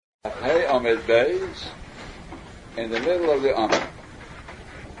Hey Amid Beis, in the middle of the Amid,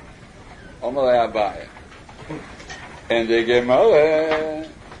 Amalei Abayim. In the Gemara,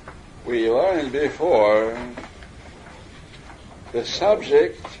 we learned before the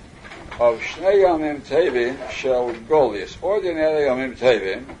subject of Shnei Yomim Tevim Shel Golius, ordinary Yomim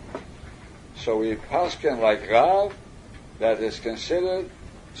Tevim. So we paskin like Rav, that is considered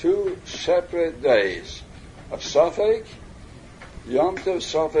two separate days of Safek, Yom Tov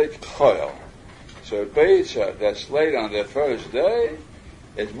Safek Choil. So Beitza that's laid on the first day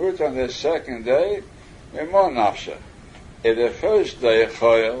is moved on the second day, Mimon Nafsha. In the first day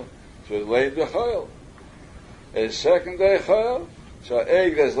Choil, so it's laid the Choil. In the second day Choil, so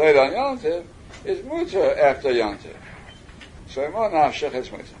egg that's laid on Yom Tov is mutter after Yom Tov. So Mimon Nafsha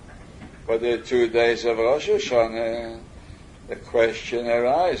is mutter. But the 2 days of Rosh Hashanah, the question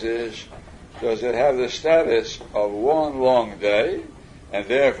arises, does it have the status of one long day, and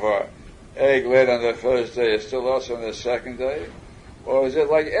therefore egg laid on the first day is still also on the second day? Or is it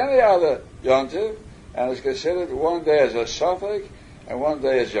like any other Yom Tov, and it's considered one day as a Safek, and one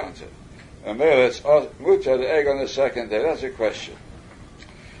day as Yom Tov? And maybe it's mutter the egg on the second day. That's a question.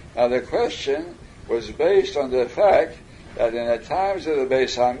 Now the question was based on the fact that in the times of the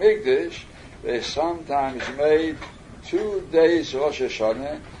Beis HaMikdash, they sometimes made 2 days Rosh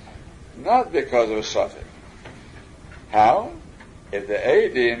Hashanah, not because of Safek. How? If the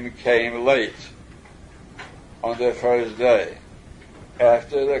Eidim came late on the first day,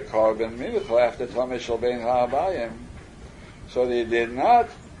 after the Korban Mincha, after Tamid Shel Bein HaAbayim, so they did not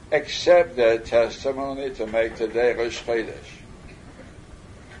accept their testimony to make today Rosh Chodesh.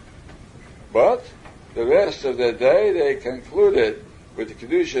 But the rest of the day they concluded with the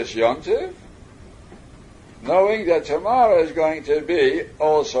Kedushas Yom Tov, knowing that tomorrow is going to be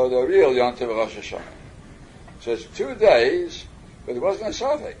also the real Yom Tov Rosh Hashanah. So it's 2 days, but it wasn't a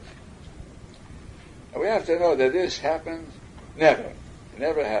Safek. And we have to know that this happened never. It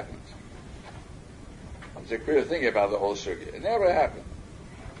never happened. It's a clear thing about the whole sugya. It never happened.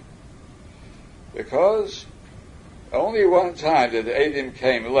 Because only one time that the Eidim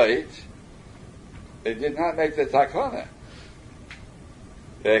came late, they did not make the takana.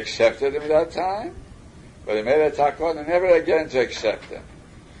 They accepted him that time, but they made a takana never again to accept him.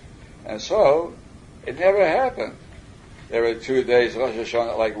 And so, it never happened. There were 2 days Rosh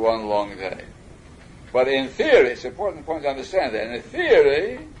Hashanah like one long day. But in theory, it's an important point to understand that. In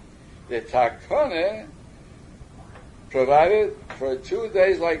theory, the takana provided for 2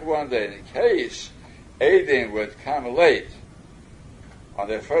 days like one day. In case Eidim would come late on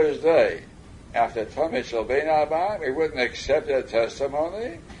the first day, after Tamid Shel Bein HaAbayim, we wouldn't accept their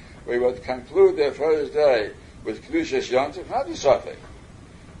testimony. We would conclude the first day with Kedushas Yom Tov, not the Safek.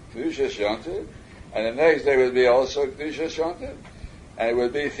 Kedushas Yom Tov, and the next day would be also Kedushas Yom Tov, and it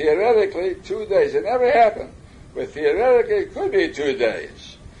would be theoretically 2 days. It never happened, but theoretically it could be 2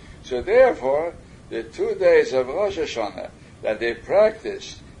 days. So therefore, the 2 days of Rosh Hashanah that they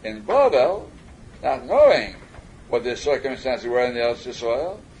practiced in Babel, not knowing what the circumstances were in the Eretz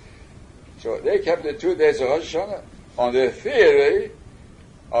Yisrael, so they kept the 2 days of Rosh Hashanah on the theory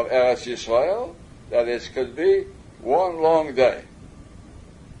of Eretz Yisrael that it could be one long day.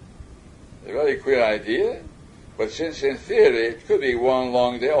 A very clear idea, but since in theory it could be one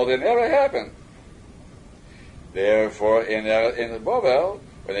long day, or it never happened. Therefore, in the Babel,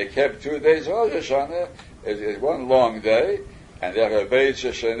 when they kept 2 days of Rosh Hashanah, it is one long day, and therefore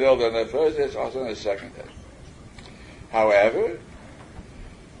Beitza Shenilda on the first day, it's also on the second day. However,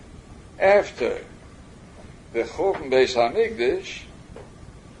 after the Churban Beis HaMikdash,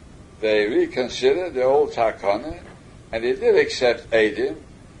 they reconsidered the old takana, and they did accept Eidim,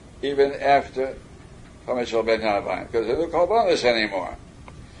 even after Tamid Shel Bein HaAbayim, because they didn't Korbanos anymore.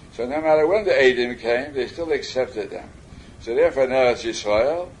 So no matter when the Eidim came, they still accepted them. So therefore in Eretz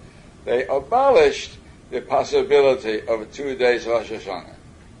Yisrael, they abolished the possibility of 2 days Rosh Hashanah.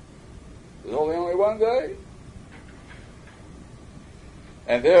 There's only one day.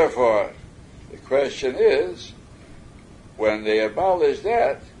 And therefore, the question is, when they abolished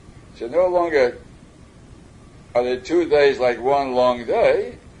that, so no longer are the 2 days like one long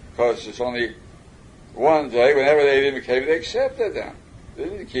day, because it's only one day. Whenever they even came, they accepted them. They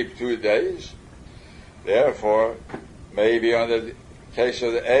didn't keep 2 days. Therefore, maybe on the case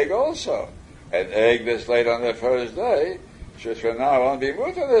of the egg also, an egg that's laid on the first day should from now on be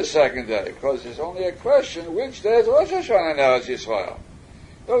moved to the second day, because it's only a question which day is Rosh Hashanah in Eretz Yisrael.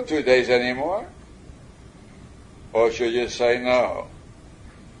 No 2 days anymore. Or should you say no?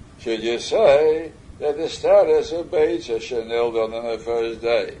 Should you say that the status of Beitza Shenilda on the first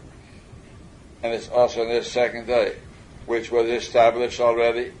day, and it's also on the second day? which was established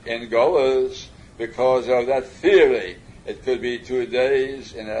already in Golas because of that theory. It could be 2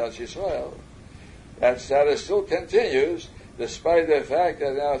 days in Eretz Yisrael. That status still continues, despite the fact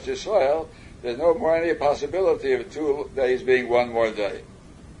that in Eretz Yisrael there's no more any possibility of 2 days being one more day.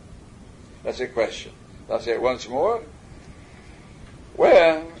 That's a question. I'll say it once more.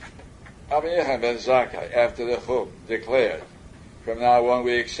 When Rabbi Yochanan ben Zakkai, after the Chum, declared, from now on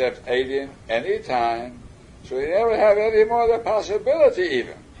we accept Eidim any time, so we never have any more the possibility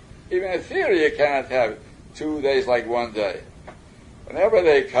even. Even in theory you cannot have 2 days like 1 day. Whenever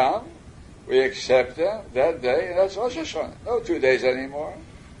they come, we accept them that day, and that's Rosh Hashanah. No 2 days anymore.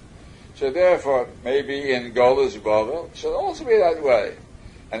 So therefore, maybe in Golas Bavel, it should also be that way.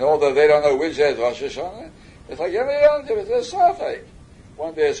 And although they don't know which day is Rosh Hashanah, it's like every Yontif, it's a Safek.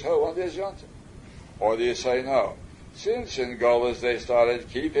 1 day is Ho, 1 day is Yontif. Or do you say no? Since in Golas they started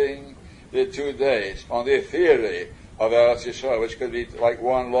keeping the 2 days on the theory of Eretz Yisrael, which could be like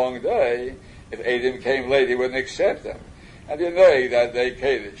one long day, if Eidim came late, he wouldn't accept them. And you know that day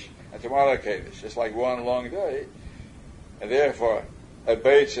Kaddish, and tomorrow Kaddish, it's like one long day, and therefore a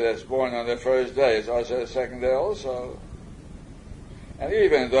Beitzah that's born on the first day is also the second day also. And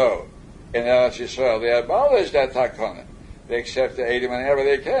even though in Eretz Yisrael they abolished that takana, they accepted Eidim whenever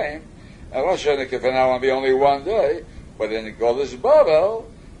they came, and Rosh Hashanah could from now on be only 1 day, but in Golas Bavel,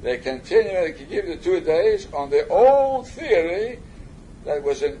 they continue to give the 2 days on the old theory that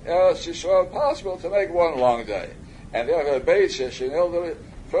was in Eretz Yisrael possible to make one long day. And therefore the Beitzah, the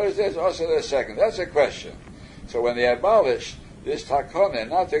first day is also the second. That's a question. So when they abolished this takana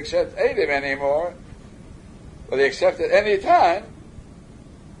not to accept Eidim anymore, but they accept it any time,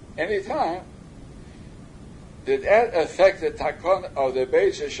 did that affect the takana of the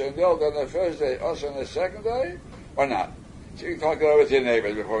Beitzah Shenilda on the first day, also on the second day, or not? So you can talk it over with your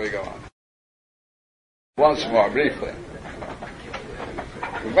neighbors before we go on. Once more, briefly.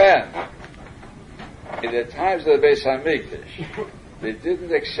 When, in the times of the Beis HaMikdash, they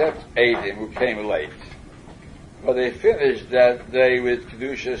didn't accept Eidim who came late, but they finished that day with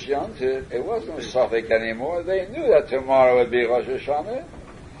Kedushas Yontif, it wasn't Safek anymore. They knew that tomorrow would be Rosh Hashanah,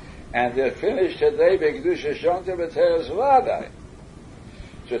 and they finished today by Kedushas Yontif B'Teres Vadai.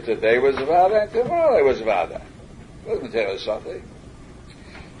 So today was Vadai and tomorrow was Vadai. It wasn't B'Teres Safek.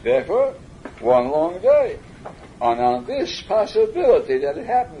 Therefore, one long day. And on this possibility that it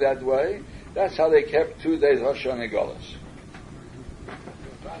happened that way, that's how they kept 2 days Rosh Hashanah Golas.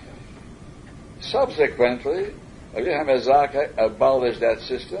 Subsequently, Rabbi Yochanan ben Zakkai abolished that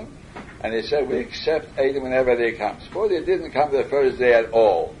system, and he said, we accept Eidim whenever they come. Suppose they didn't come the first day at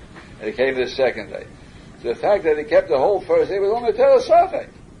all, and they came the second day. So the fact that they kept the whole first day was only Teres Safek.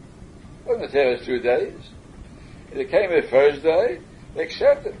 It wasn't Teres 2 days. If they came the first day, they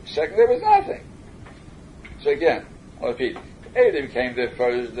accepted. Second day was nothing. So again, I'll repeat. Eidim came the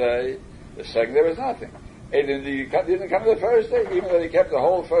first day, the second day was nothing. Eidim didn't come the first day, even though they kept the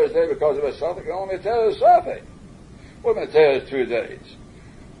whole first day because of a Safek, and only Teres Safek. What was Teres 2 days?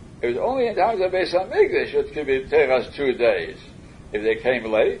 It was only in times of Beis HaMikdash it could be Teres 2 days. If they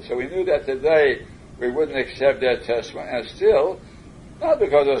came late, so we knew that today we wouldn't accept their testimony, and still, not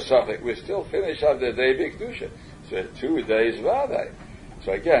because of Safek, we still finish up the day B'Kedusha. So 2 days Vadai.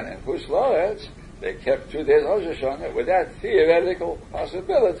 So again, in Chutz La'aretz, they kept 2 days Rosh Hashanah with that theoretical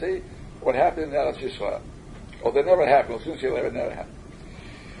possibility what happened in Eretz Yisrael. Or that never happened, since it never happened.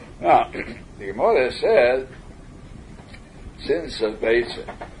 Now, the Gemara said, since the Beitzah,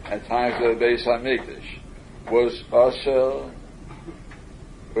 at times of the Beis HaMikdash, was also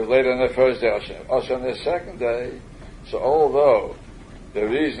later on the first day, also on the second day, so although the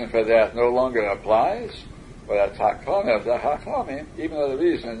reason for that no longer applies, but a takana of the Chachamim, even though the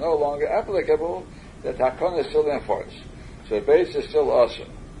reason is no longer applicable, the takana is still in force. So the Beitzah is still also.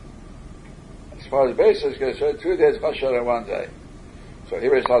 As far as Beitzah is concerned, 2 days Rosh Hashanah 1 day. So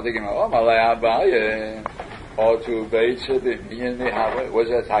here we start thinking, Malay Abaye, or to Beitzah, was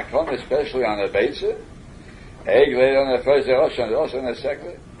it takana especially on the Beitzah? Egg later on the first day Rosh Hashanah, also on the second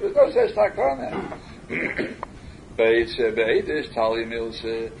day? There's no such takana. Beitzah, Beidish, Tali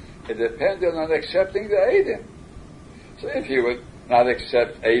Milse, it depended on accepting the Eidim. So if you would not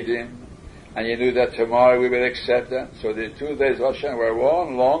accept Eidim, and you knew that tomorrow we would accept them, so the 2 days Rosh Hashanah were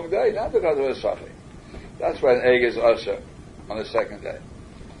one long day, not because of the suffering. That's when Egg is Usher, on the second day.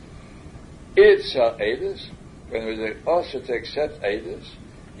 It's Eidus, when it was an Usher to accept Eidus,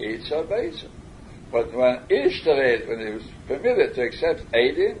 it's Beitzah. But when Ishtared, when it was permitted to accept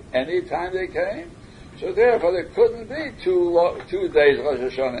Eidim, any time they came, so therefore there couldn't be 2 days Rosh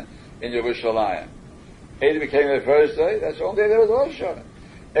Hashanah in Yerushalayim. Eidim became the first day, that's the only day there was Rosh Hashanah.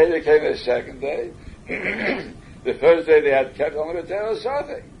 Eidim became the second day, the first day they had kept only B'Teres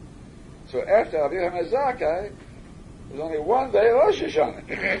Safek. So after Rabbi Yochanan Zakkai, there's only one day Rosh Hashanah.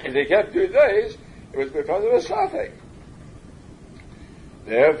 If they kept 2 days, it was because of a Safek.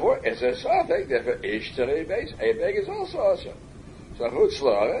 Therefore, it's a Safek, therefore Ish Terei Beis, a beg is also awesome. So Chutz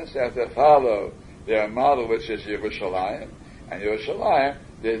La'aretz, they have to follow their model, which is Yerushalayim, and Yerushalayim,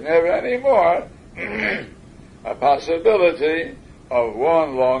 there's never any more a possibility of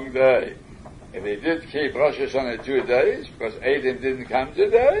one long day. If they did keep Rosh Hashanah 2 days, because Eidim didn't come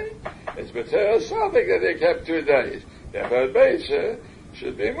today, it's B'Teres Safek that they kept 2 days. Therefore, Beitza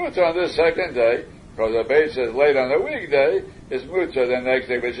should be mutter on the second day, because the Beitza is late on a weekday, is mutter the next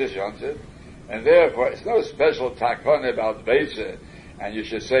day, which is Yontif. And therefore, it's no special takon about Beitza, and you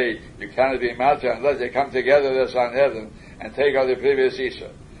should say you cannot be matter unless they come together this on heaven and take out the previous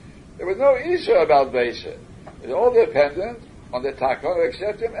Isha. There was no Isha about Beitza. It's all dependent on the takon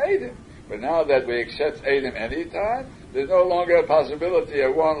accepting Eidim. But now that we accept Eidim any time, there's no longer a possibility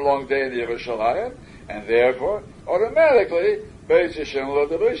of one long day in Yerushalayim, and therefore, automatically, Beitza Shem Lo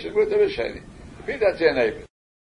Devushim with the Risheni. Repeat that to your neighbor.